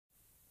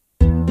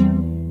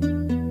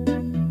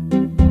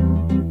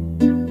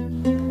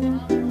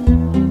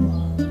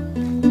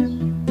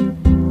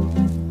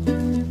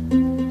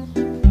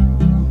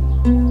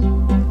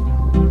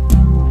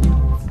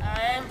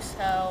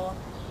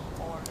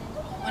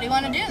do you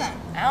want to do then?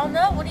 I don't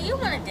know. What do you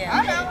want to do? I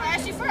don't know. I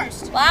asked you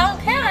first. Well, I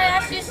don't care. I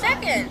asked you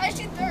second. I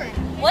asked you third.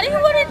 What do you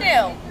want to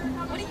do?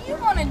 What do you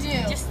want to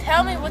do? Just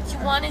tell me what you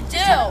want to do.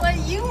 What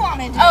do you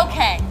want to do?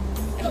 Okay.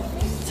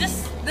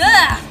 Just,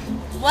 ugh.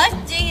 What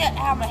do you,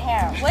 ow, my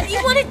hair. What do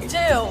you want to do?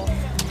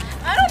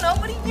 I don't know.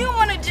 What do you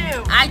want to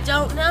do? I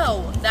don't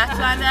know. That's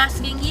why I'm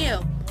asking you.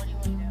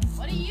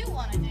 What do you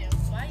want to do?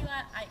 Why you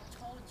I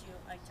told you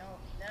I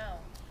don't know.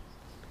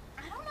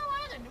 I don't know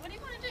either. What do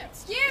you want to do?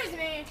 Excuse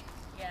me.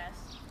 Yes.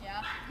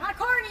 Yeah. My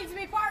car needs to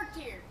be parked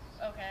here.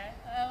 Okay.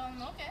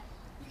 Okay.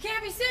 You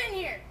can't be sitting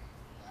here.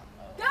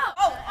 Go.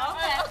 Oh,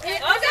 okay.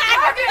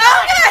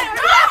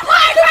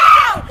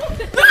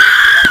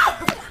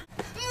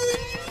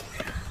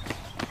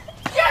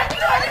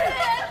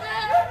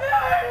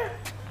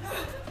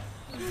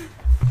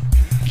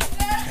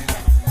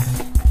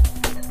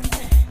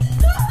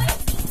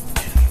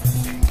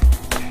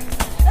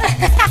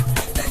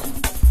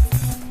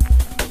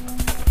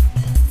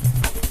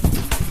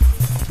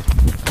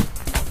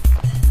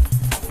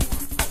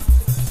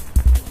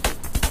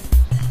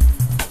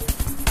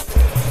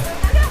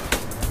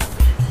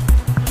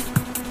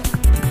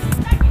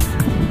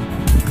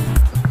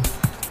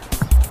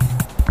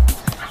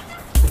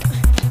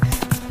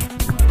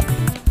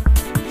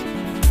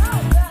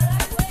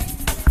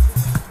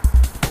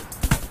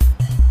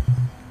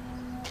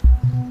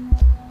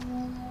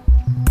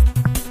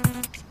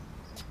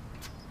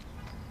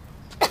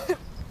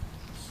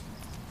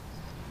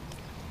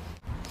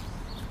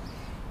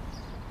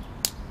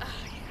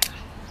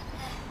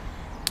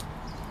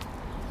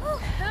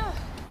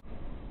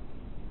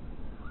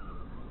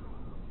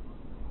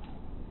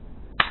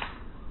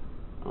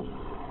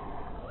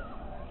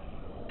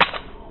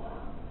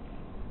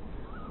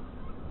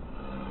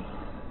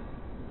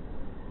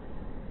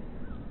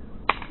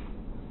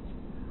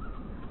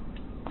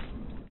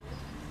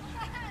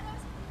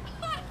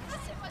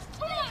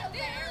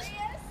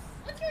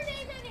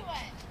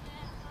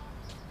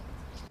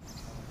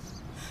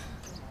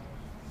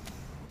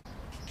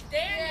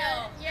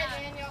 Daniel. Yeah,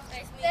 Daniel.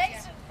 Thanks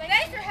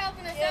for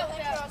helping us out with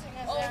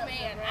that old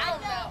man. I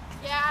don't know.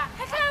 Yeah.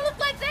 I kind of look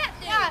like that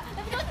dude. Yeah,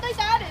 if you look like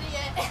that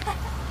idiot.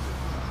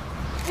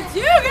 It's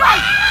you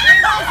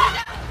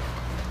guys.